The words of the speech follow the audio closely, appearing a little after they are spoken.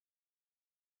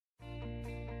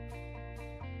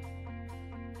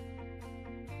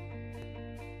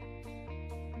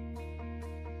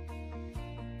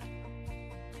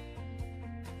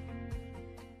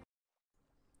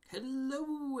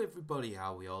Hello everybody,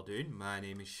 how are we all doing? My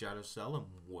name is Shadowcell and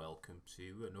welcome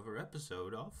to another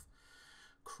episode of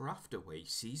Craftaway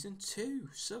Season 2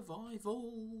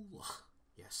 Survival.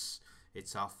 Yes,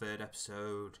 it's our third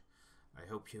episode. I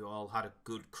hope you all had a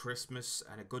good Christmas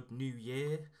and a good New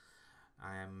Year.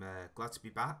 I am glad to be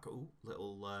back. Oh,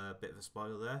 little bit of a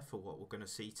spoiler there for what we're going to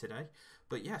see today.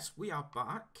 But yes, we are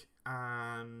back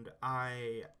and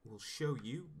I will show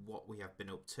you what we have been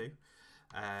up to.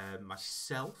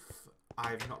 Myself,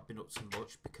 I've not been up to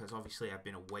much because obviously I've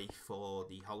been away for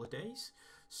the holidays,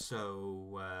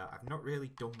 so I've not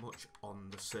really done much on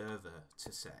the server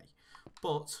to say.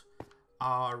 But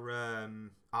our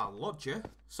lodger,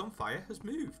 Sunfire, has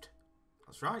moved.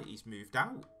 That's right, he's moved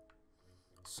out.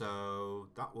 So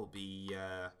that will be.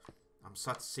 I'm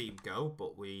sad to see him go,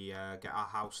 but we get our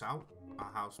house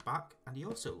back, and he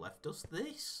also left us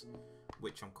this,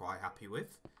 which I'm quite happy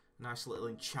with. Nice little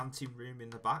enchanting room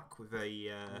in the back with a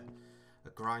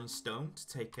grindstone to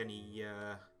take any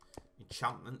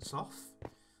enchantments off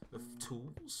of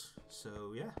tools.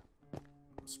 So yeah,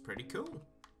 it's pretty cool.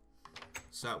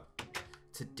 So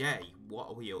today, what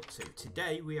are we up to?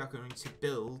 Today we are going to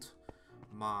build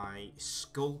my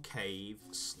skull cave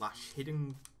 /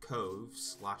 hidden cove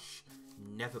 /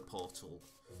 nether portal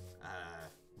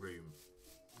room.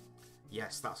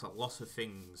 Yes, that's a lot of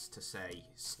things to say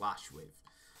 / with.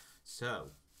 So,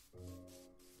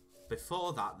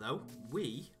 before that though,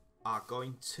 we are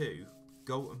going to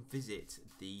go and visit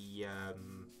the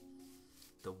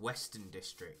Western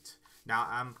District. Now,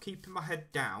 I'm keeping my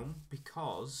head down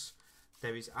because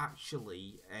there is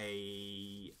actually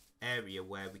a area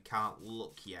where we can't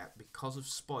look yet because of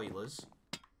spoilers.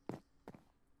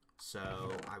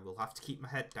 So, I will have to keep my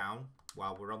head down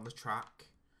while we're on the track,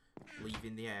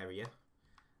 leaving the area,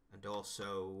 and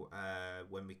also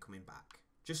when we're coming back.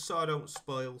 Just so I don't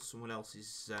spoil someone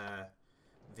else's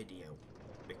video,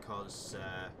 because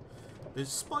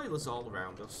there's spoilers all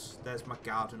around us. There's my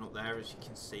garden up there, as you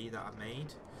can see, that I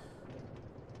made.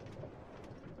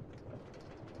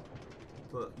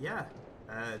 But yeah,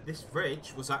 this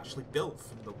bridge was actually built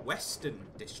from the Western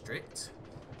District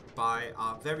by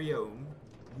our very own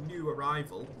new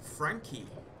arrival, Frankie.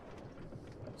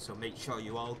 So make sure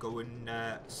you all go and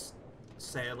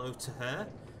say hello to her,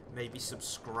 maybe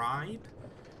subscribe,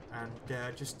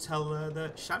 and just tell her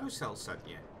that Shadowcell sent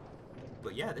you.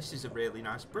 But yeah, this is a really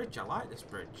nice bridge. I like this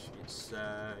bridge. It's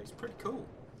pretty cool.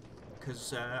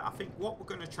 Because I think what we're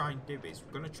going to try and do is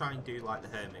we're going to try and do like the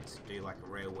Hermits, do like a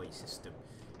railway system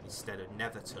instead of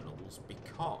nether tunnels,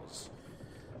 because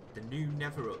the new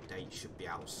nether update should be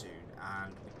out soon,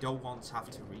 and we don't want to have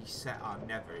to reset our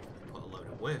nether if we put a load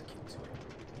of work into it.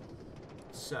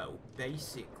 So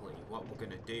basically, what we're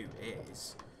going to do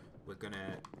is we're going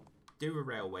to do a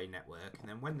railway network, and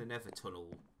then when the nether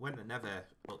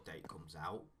update comes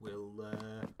out, we'll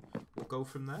go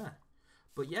from there.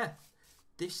 But yeah,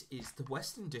 this is the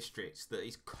Western District that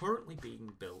is currently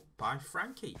being built by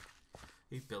Frankie,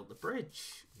 who built the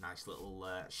bridge. Nice little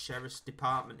sheriff's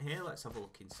department here. Let's have a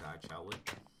look inside, shall we?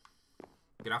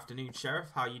 Good afternoon,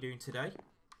 Sheriff. How are you doing today?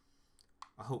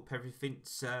 I hope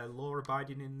everything's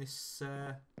law-abiding in this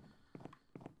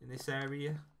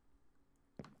area.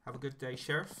 Have a good day,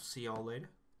 Sheriff. See y'all later.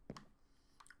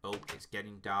 Oh, it's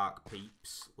getting dark,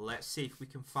 peeps. Let's see if we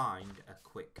can find a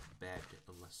quick bed,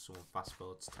 unless someone fast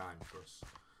forwards time for us.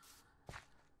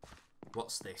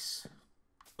 What's this?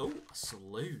 Oh, a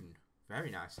saloon.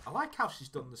 Very nice. I like how she's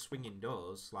done the swinging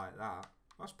doors like that.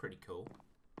 That's pretty cool.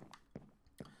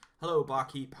 Hello,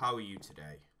 barkeep. How are you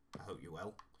today? I hope you're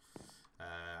well.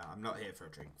 I'm not here for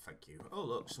a drink, thank you. Oh,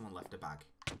 look, someone left a bag.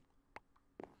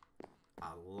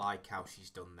 I like how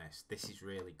she's done this. This is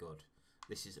really good.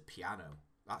 This is a piano.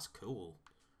 That's cool.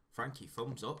 Frankie,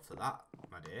 thumbs up for that,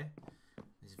 my dear.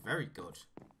 This is very good.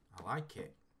 I like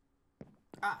it.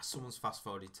 Ah, someone's fast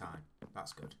forwarded time.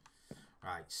 That's good.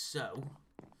 Right, so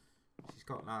she's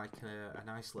got like a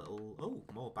nice little... Oh,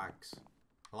 more bags.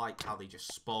 I like how they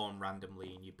just spawn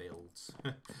randomly in your builds.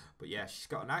 But yeah, she's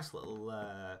got a nice little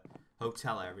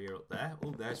hotel area up there.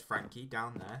 Oh, there's Frankie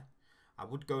down there. I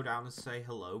would go down and say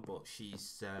hello, but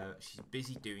she's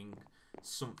busy doing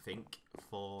something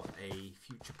for a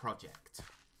future project.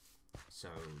 So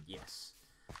yes,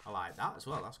 I like that as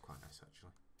well. That's quite nice,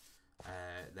 actually.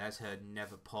 There's her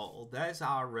nether portal. There's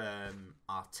our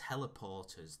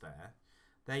teleporters there.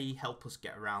 They help us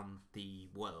get around the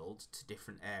world to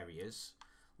different areas.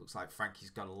 Looks like Frankie's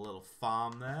got a little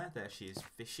farm there. There she is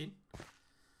fishing.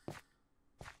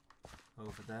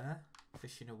 Over there,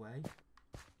 fishing away.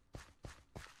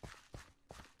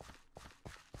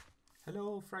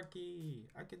 Hello, Frankie.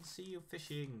 I can see you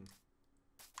fishing.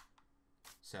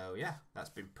 So yeah, that's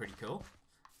been pretty cool.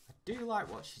 I do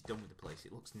like what she's done with the place.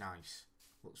 It looks nice.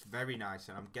 Looks very nice,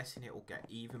 and I'm guessing it will get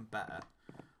even better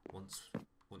once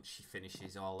she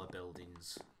finishes all her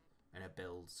buildings and her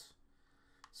builds.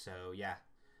 So yeah.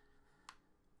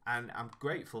 And I'm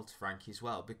grateful to Frankie as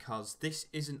well, because this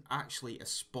isn't actually a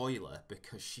spoiler,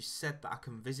 because she said that I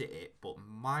can visit it, but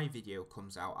my video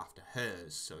comes out after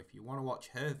hers. So if you want to watch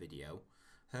her video,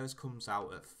 hers comes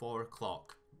out at 4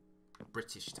 o'clock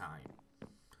British time.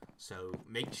 So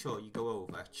make sure you go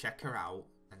over, check her out,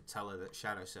 and tell her that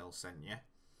Shadowcell sent you.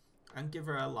 And give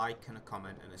her a like and a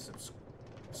comment and a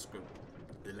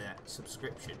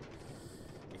subscription,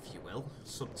 if you will,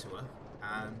 sub to her.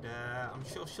 And I'm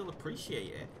sure she'll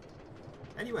appreciate it.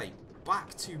 Anyway,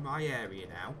 back to my area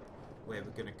now, where we're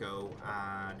going to go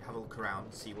and have a look around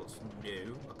and see what's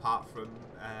new, apart from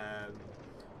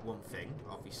one thing,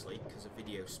 obviously, because of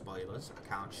video spoilers, I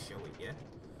can't show it yet.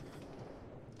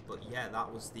 But yeah,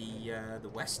 that was the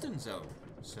western zone,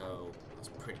 so that's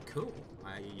pretty cool.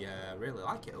 I really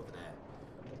like it over there.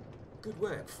 Good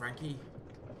work, Frankie.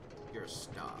 You're a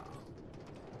star.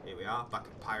 Here we are, back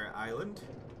at Pirate Island.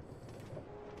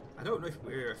 I don't know if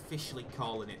we're officially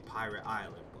calling it Pirate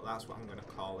Island, but that's what I'm going to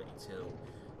call it until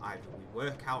either we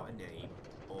work out a name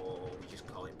or we just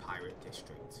call it Pirate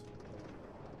District.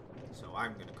 So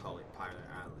I'm going to call it Pirate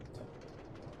Island.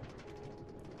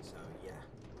 So yeah.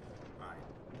 Right.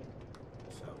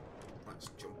 So let's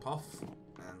jump off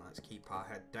and let's keep our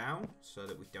head down so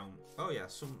that we don't... Oh yeah,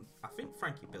 I think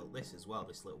Frankie built this as well,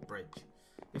 this little bridge.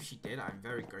 If she did, I'm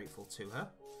very grateful to her.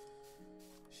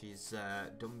 She's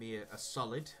done me a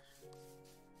solid.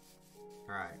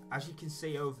 Right, as you can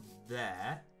see over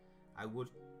there, I would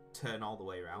turn all the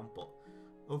way around, but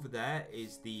over there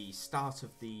is the start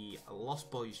of the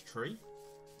Lost Boys tree,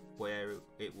 where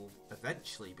it will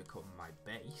eventually become my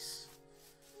base,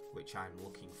 which I'm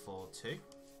looking forward to.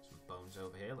 Some bones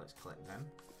over here, let's collect them.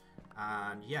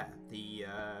 And yeah, the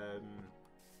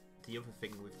other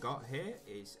thing we've got here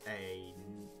is a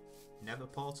nether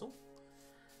portal.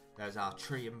 There's our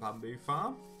tree and bamboo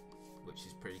farm, which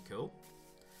is pretty cool.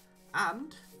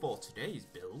 And for today's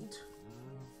build,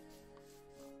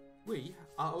 we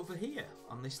are over here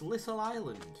on this little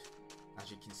island. As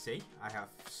you can see, I have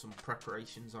some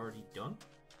preparations already done.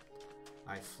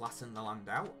 I flattened the land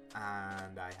out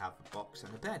and I have a box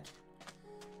and a bed.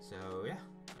 So yeah,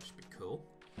 that should be cool.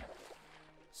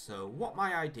 So what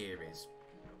my idea is,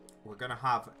 we're going to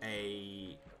have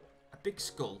a big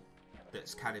skull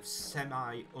that's kind of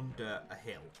semi under a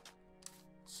hill.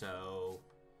 So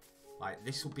like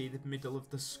this will be the middle of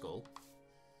the skull,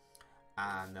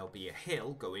 and there'll be a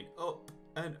hill going up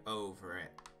and over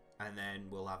it, and then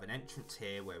we'll have an entrance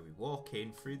here where we walk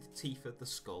in through the teeth of the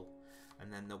skull,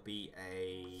 and then there'll be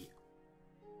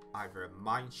either a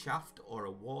mine shaft or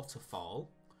a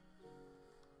waterfall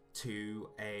to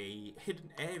a hidden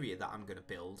area that I'm going to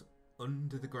build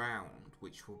under the ground,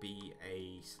 which will be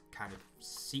a kind of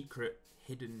secret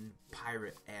hidden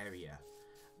pirate area.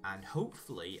 And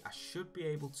hopefully I should be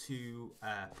able to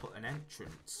put an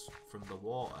entrance from the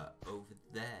water over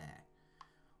there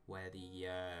where the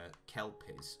kelp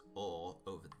is, or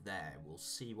over there. We'll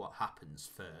see what happens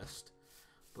first.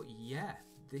 But yeah,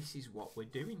 this is what we're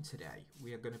doing today.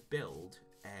 We are going to build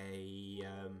a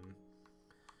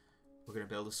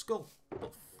skull.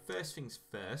 But first things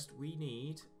first, we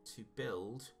need to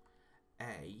build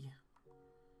a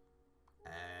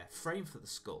frame for the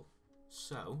skull.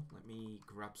 So let me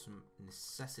grab some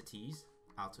necessities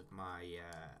out of my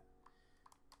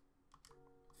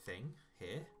thing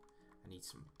here. I need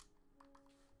some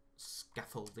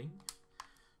scaffolding.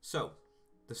 So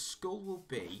the skull will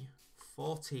be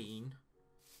 14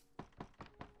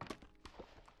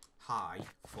 high,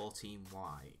 14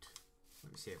 wide.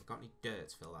 Let me see if I've got any dirt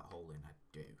to fill that hole in. I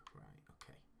do. Right,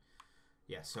 okay.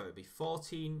 Yeah, so it'll be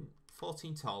 14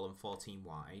 tall and 14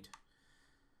 wide.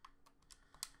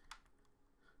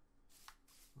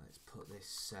 Let's put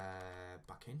this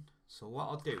back in. So what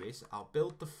I'll do is I'll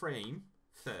build the frame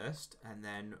first, and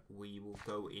then we will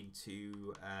go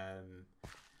into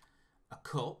a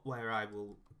cut where I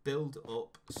will build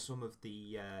up some of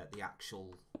the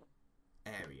actual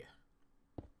area.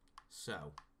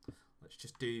 So let's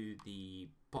just do the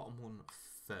bottom one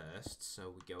first.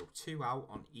 So we go 2 out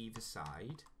on either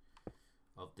side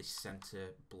of this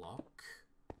center block,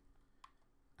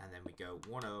 and then we go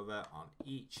 1 over on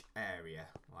each area,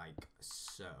 like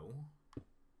so,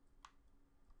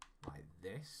 like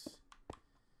this.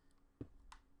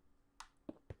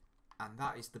 And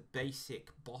that is the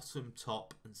basic bottom,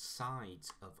 top and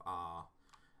sides of our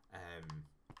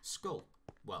skull.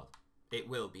 Well, it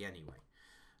will be anyway.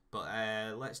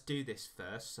 But let's do this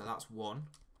first. So that's 1,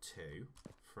 2,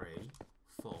 3,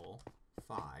 4,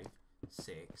 5,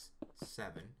 6,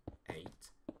 7, 8,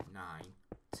 9,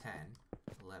 10,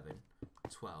 11,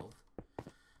 12,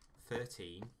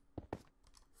 13,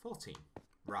 14.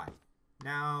 Right.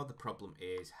 Now the problem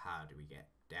is, how do we get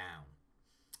down?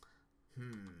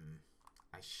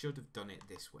 I should have done it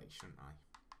this way, shouldn't I?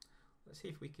 Let's see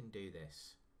if we can do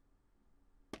this.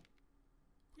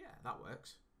 Yeah, that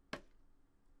works.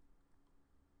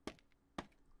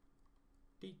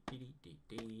 I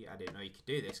didn't know you could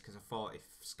do this because I thought if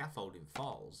scaffolding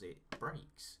falls, it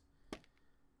breaks.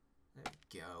 There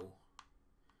we go.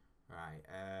 Right.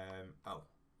 Oh,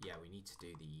 yeah, we need to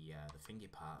do the finger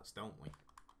parts, don't we?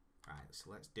 Right. So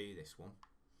let's do this one.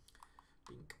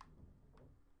 Dink.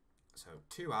 So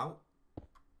 2 out,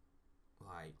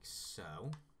 like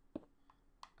so,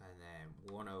 and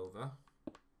then 1 over.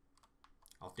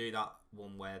 I'll do that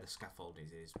one where the scaffolding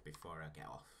is before I get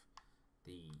off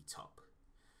the top.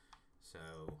 So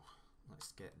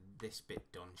let's get this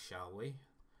bit done, shall we?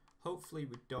 Hopefully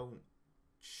we don't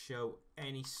show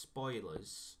any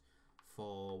spoilers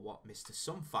for what Mr.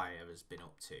 Sunfire has been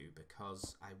up to,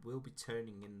 because I will be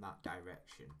turning in that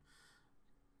direction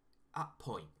at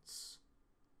points.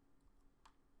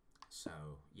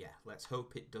 So yeah, let's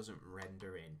hope it doesn't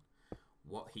render in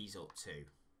what he's up to.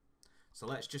 So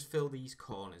let's just fill these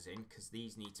corners in, because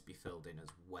these need to be filled in as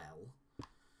well.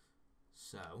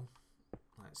 So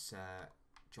let's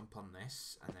jump on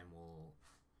this, and then we'll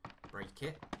break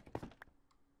it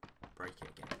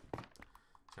again.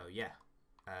 So yeah,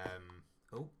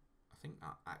 oh, I think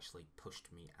that actually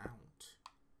pushed me out.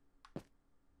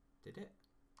 Did it?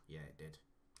 Yeah, it did.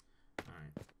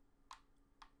 Alright.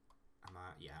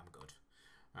 Yeah, I'm good.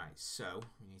 Right, so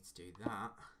we need to do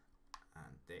that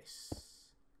and this.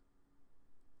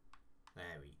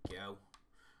 There we go.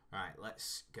 Right,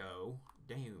 let's go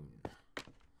down.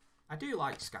 I do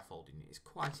like scaffolding, it's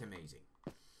quite amazing.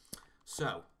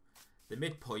 So, the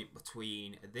midpoint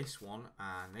between this one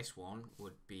and this one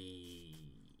would be...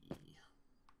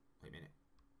 Wait a minute.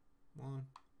 1,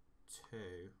 2,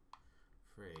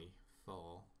 3,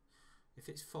 4. If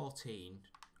it's 14,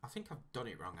 I think I've done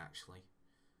it wrong actually.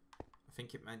 I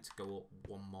think it meant to go up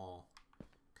 1 more,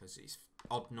 because it's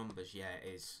odd numbers. Yeah, it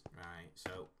is. Right,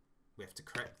 so we have to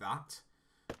correct that.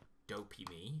 Dopey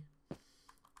me.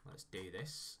 Let's do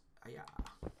this. Yeah.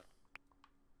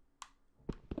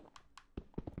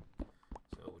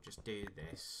 So we'll just do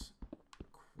this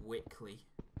quickly.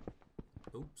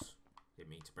 Oops, didn't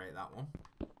mean to break that one.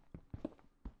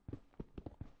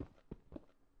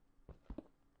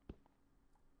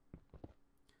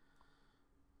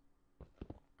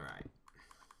 Right.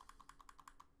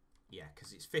 Yeah,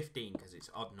 because it's 15, because it's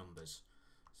odd numbers.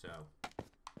 So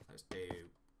let's do...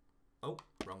 Oh,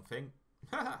 wrong thing.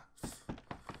 Haha!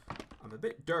 I'm a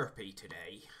bit derpy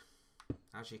today,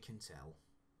 as you can tell.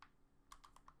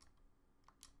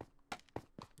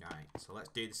 Right, so let's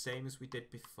do the same as we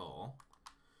did before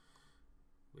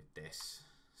with this.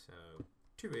 So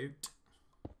 2 out,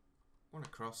 1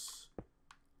 across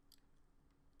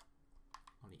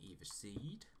on either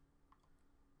side.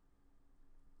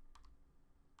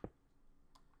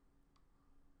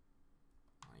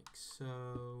 Like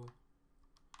so.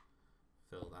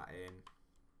 Fill that in.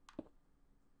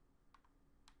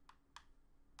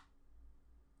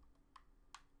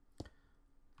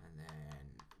 And then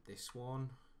this one.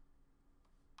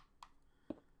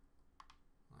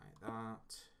 Like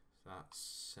that.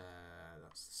 So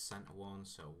that's the centre one,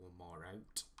 so 1 more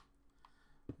out.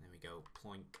 And then we go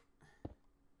ploink.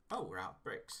 Oh, we're out of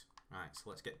bricks. Right, so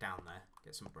let's get down there,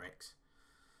 get some bricks.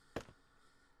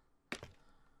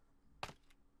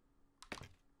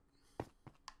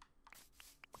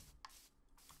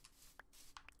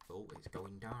 Oh, it's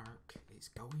going dark. It's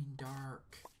going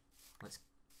dark. Let's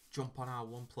jump on our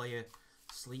 1-player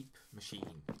sleep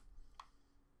machine.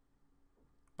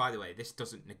 By the way, this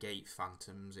doesn't negate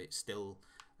phantoms. It still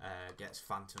gets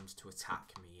phantoms to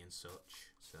attack me and such.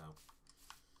 So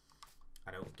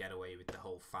I don't get away with the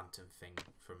whole phantom thing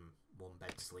from 1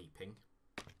 bed sleeping.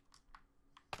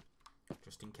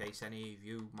 Just in case any of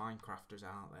you Minecrafters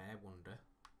out there wonder.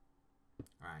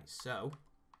 Right, so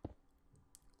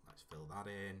let's fill that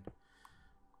in.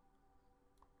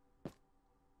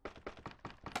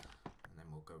 And then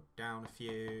we'll go down a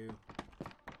few.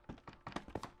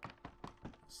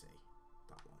 Let's see,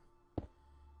 that one.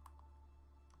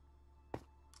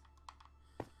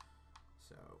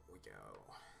 So we go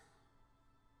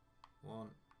 1,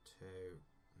 2,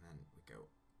 and then we go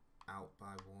out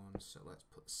by 1. So let's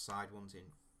put the side ones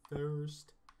in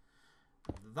first.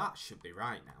 That should be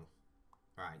right now.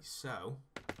 Right, so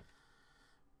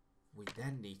we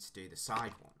then need to do the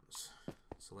side ones.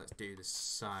 So let's do the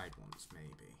side ones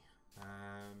maybe.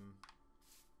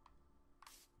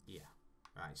 Yeah.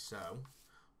 Right, so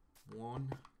 1,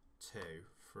 2,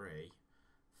 3,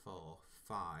 4,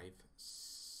 5,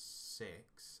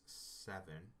 6,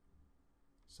 7.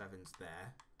 7's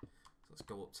there. So let's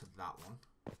go up to that one.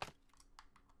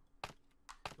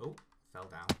 Oh, fell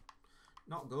down.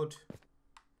 Not good.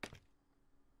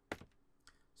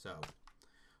 So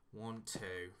 1, 2,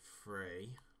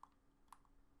 3.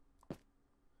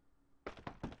 1,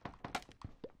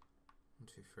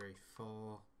 2, 3,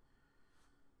 4,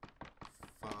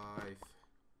 5,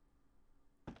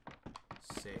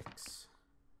 6,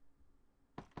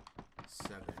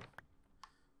 7.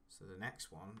 So the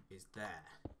next one is there.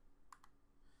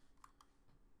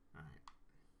 Right.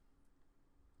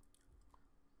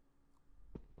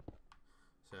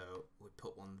 So we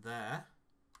put one there.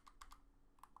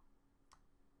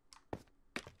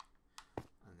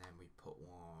 And then we put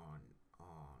one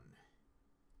on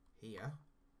here.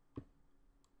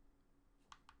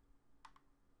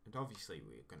 And obviously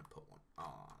we're going to put one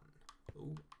on.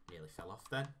 Oh, nearly fell off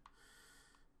then.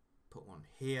 Put one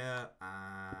here,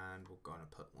 and we're going to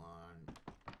put one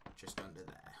just under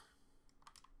there.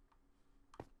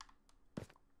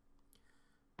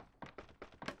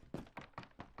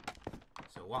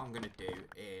 So what I'm going to do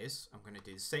is, I'm going to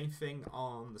do the same thing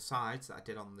on the sides that I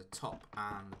did on the top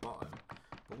and the bottom.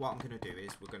 But what I'm going to do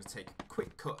is, we're going to take a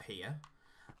quick cut here,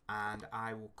 and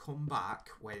I will come back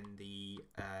when the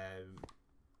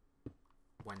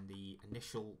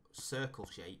initial circle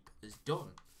shape is done.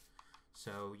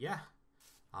 So yeah,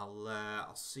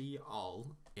 I'll see you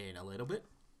all in a little bit.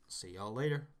 See y'all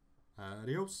later.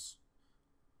 Adios.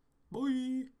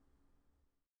 Bye.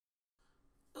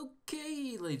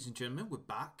 Okay, ladies and gentlemen, we're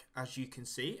back. As you can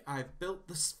see, I've built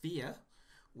the sphere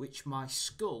which my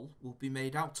skull will be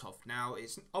made out of. Now,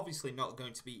 it's obviously not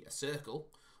going to be a circle,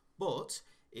 but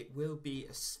it will be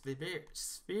a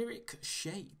spheric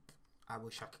shape. I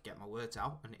wish I could get my words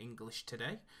out in English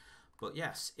today. But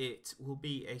yes, it will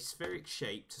be a spheric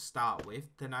shape to start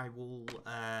with. Then I will,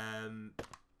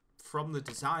 from the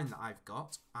design that I've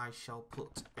got, I shall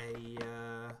put a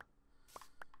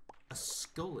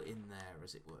skull in there,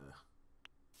 as it were.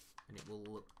 And it will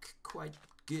look quite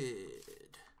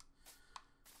good.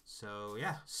 So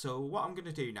yeah, so what I'm going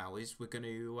to do now is we're going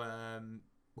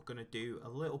to do a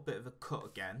little bit of a cut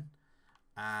again.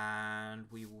 And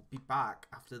we will be back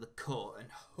after the cut, and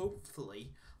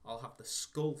hopefully I'll have the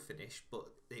skull finished, but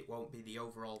it won't be the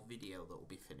overall video that will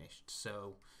be finished.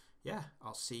 So yeah,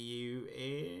 I'll see you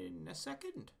in a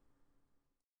second.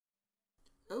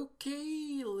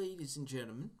 Okay, ladies and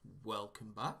gentlemen,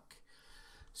 welcome back.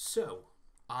 So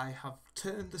I have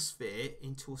turned the sphere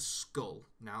into a skull.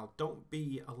 Now don't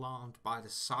be alarmed by the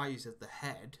size of the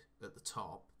head at the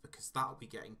top, because that'll be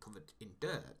getting covered in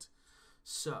dirt.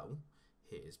 So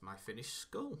here's my finished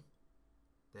skull.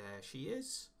 There she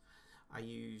is. I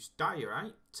used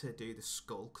diorite to do the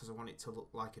skull because I want it to look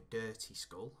like a dirty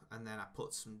skull, and then I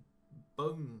put some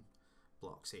bone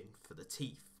blocks in for the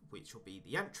teeth, which will be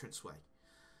the entranceway,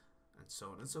 and so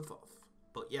on and so forth.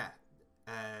 But yeah,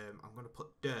 I'm going to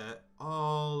put dirt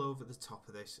all over the top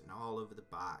of this and all over the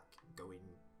back, going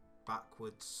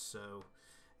backwards, so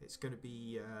it's going to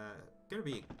be a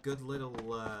good little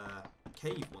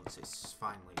cave once it's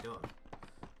finally done.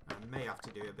 I may have to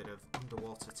do a bit of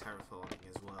underwater terraforming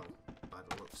as well, by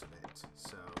the looks of it.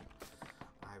 So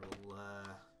I will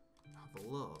have a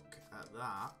look at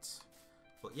that.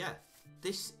 But yeah,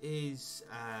 this is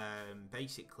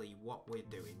basically what we're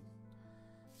doing.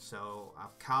 So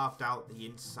I've carved out the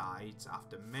insides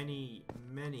after many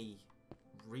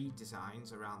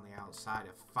redesigns around the outside.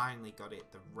 I've finally got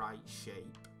it the right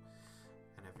shape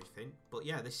and everything. But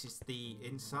yeah, this is the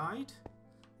inside.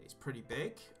 It's pretty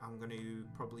big. I'm going to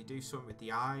probably do something with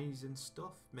the eyes and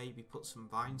stuff. Maybe put some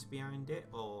vines behind it,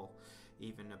 or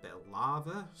even a bit of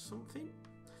lava, something.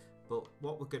 But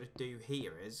what we're going to do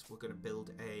here is we're going to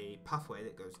build a pathway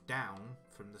that goes down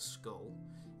from the skull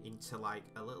into like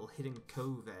a little hidden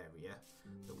cove area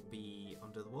that will be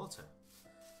under the water.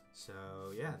 So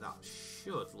yeah, that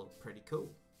should look pretty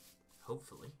cool,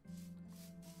 hopefully.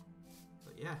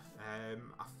 But yeah,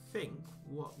 I think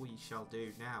what we shall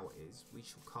do now is we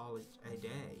shall call it a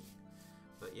day.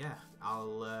 But yeah,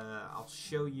 I'll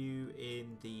show you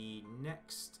in the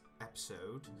next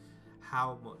episode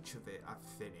how much of it I've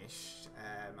finished.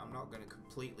 I'm not going to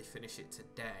completely finish it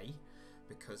today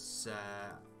because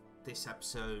this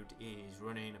episode is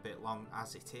running a bit long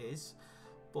as it is.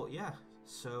 But yeah,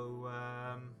 so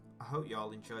I hope you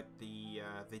all enjoyed the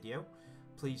video.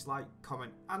 please like,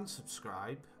 comment and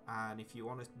subscribe, and if you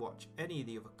want to watch any of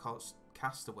the other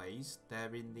castaways,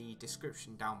 they're in the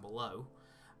description down below.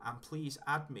 And please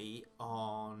add me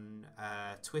on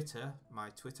Twitter.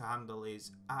 My Twitter handle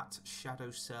is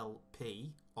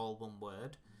 @ShadowcellP, all one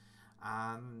word.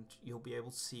 And you'll be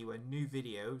able to see when new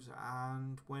videos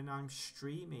and when I'm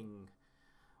streaming,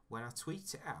 when I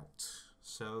tweet it out.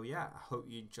 So yeah, I hope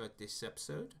you enjoyed this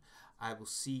episode. I will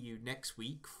see you next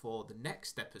week for the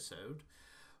next episode,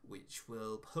 which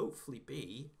will hopefully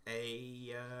be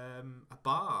a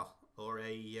bar or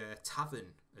a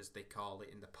tavern, as they call it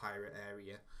in the pirate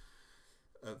area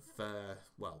of,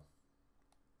 well,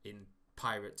 in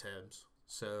pirate terms.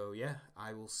 So yeah,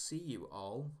 I will see you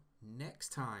all next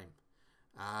time.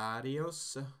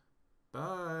 Adios.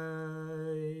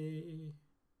 Bye.